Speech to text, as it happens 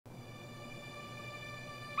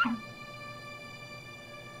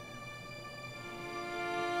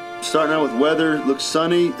Starting out with weather, looks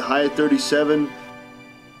sunny, high at 37.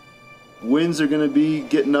 Winds are going to be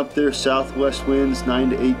getting up there, southwest winds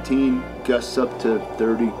 9 to 18, gusts up to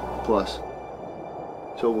 30 plus.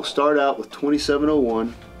 So we'll start out with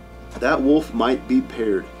 2701. That wolf might be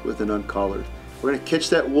paired with an uncollared. We're going to catch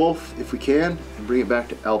that wolf if we can and bring it back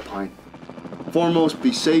to Alpine. Foremost,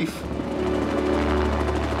 be safe.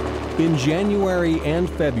 In January and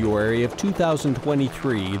February of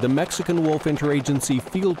 2023, the Mexican Wolf Interagency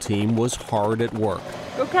field team was hard at work.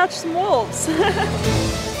 Go catch some wolves.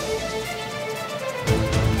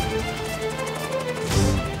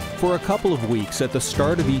 For a couple of weeks at the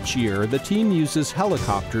start of each year, the team uses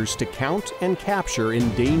helicopters to count and capture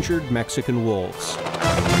endangered Mexican wolves.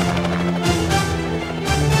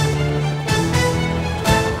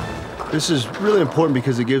 This is really important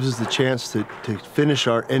because it gives us the chance to finish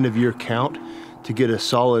our end-of-year count, to get a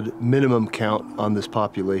solid minimum count on this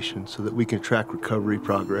population so that we can track recovery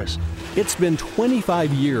progress. It's been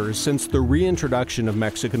 25 years since the reintroduction of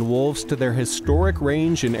Mexican wolves to their historic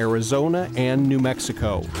range in Arizona and New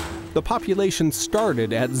Mexico. The population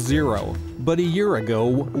started at 0, but a year ago,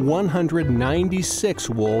 196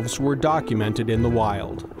 wolves were documented in the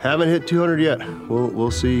wild. Haven't hit 200 yet.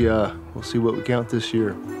 We'll see what we count this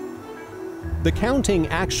year. The counting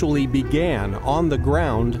actually began on the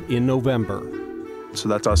ground in November. So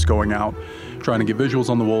that's us going out, trying to get visuals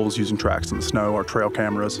on the wolves using tracks in the snow, our trail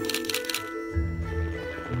cameras.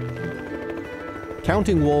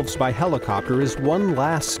 Counting wolves by helicopter is one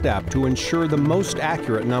last step to ensure the most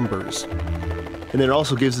accurate numbers. And it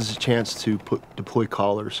also gives us a chance to deploy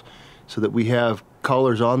collars so that we have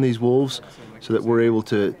collars on these wolves so that we're able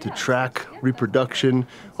to track reproduction,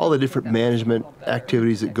 all the different management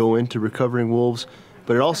activities that go into recovering wolves.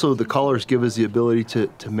 But it also, the collars give us the ability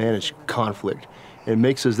to manage conflict. And it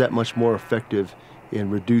makes us that much more effective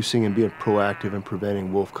in reducing and being proactive in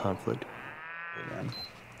preventing wolf conflict.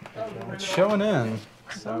 It's showing in.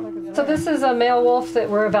 So this is a male wolf that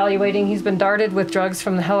we're evaluating. He's been darted with drugs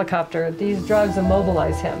from the helicopter. These drugs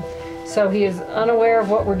immobilize him. So he is unaware of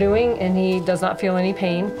what we're doing and he does not feel any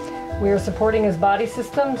pain. We are supporting his body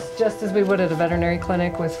systems just as we would at a veterinary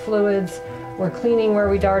clinic with fluids. We're cleaning where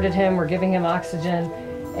we darted him, we're giving him oxygen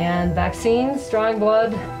and vaccines, drawing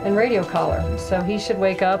blood, and radio collar. So he should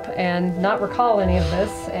wake up and not recall any of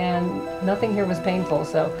this, and nothing here was painful,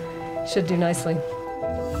 so should do nicely.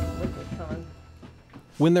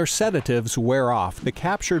 When their sedatives wear off, the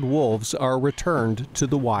captured wolves are returned to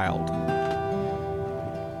the wild.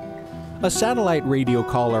 A satellite radio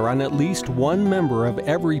collar on at least one member of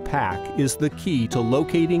every pack is the key to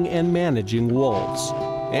locating and managing wolves.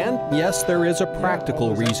 And yes, there is a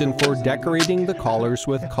practical reason for decorating the collars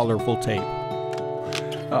with colorful tape.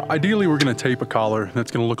 Ideally, we're going to tape a collar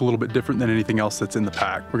that's going to look a little bit different than anything else that's in the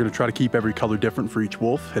pack. We're going to try to keep every color different for each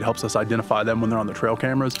wolf. It helps us identify them when they're on the trail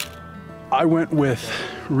cameras. I went with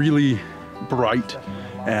really bright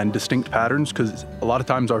and distinct patterns because a lot of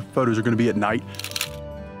times our photos are going to be at night.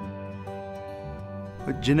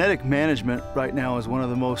 But genetic management right now is one of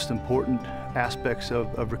the most important aspects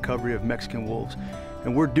of recovery of Mexican wolves.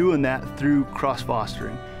 And we're doing that through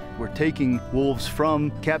cross-fostering. We're taking wolves from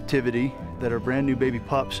captivity that are brand new baby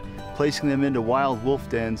pups, placing them into wild wolf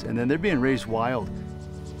dens, and then they're being raised wild.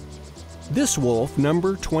 This wolf,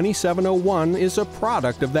 number 2701, is a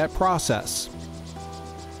product of that process.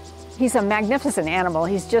 He's a magnificent animal.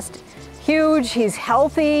 He's just huge, he's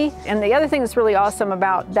healthy, and the other thing that's really awesome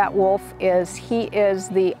about that wolf is he is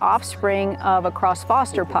the offspring of a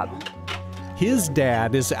cross-foster pup. His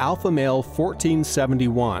dad is alpha male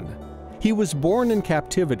 1471. He was born in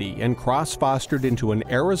captivity and cross-fostered into an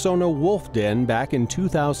Arizona wolf den back in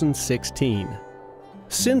 2016.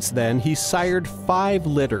 Since then, he's sired 5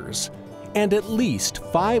 litters, and at least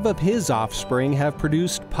 5 of his offspring have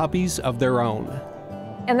produced puppies of their own.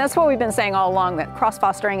 And that's what we've been saying all along, that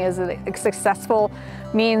cross-fostering is a successful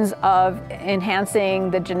means of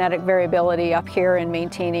enhancing the genetic variability up here and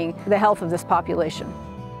maintaining the health of this population.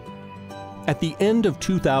 At the end of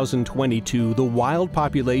 2022, the wild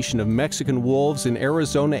population of Mexican wolves in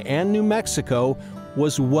Arizona and New Mexico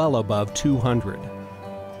was well above 200.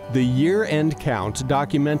 The year-end count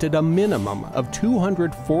documented a minimum of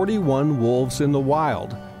 241 wolves in the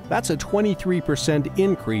wild. That's a 23%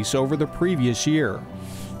 increase over the previous year.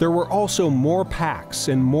 There were also more packs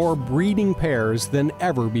and more breeding pairs than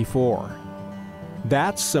ever before.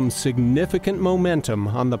 That's some significant momentum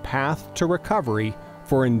on the path to recovery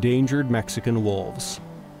for endangered Mexican wolves.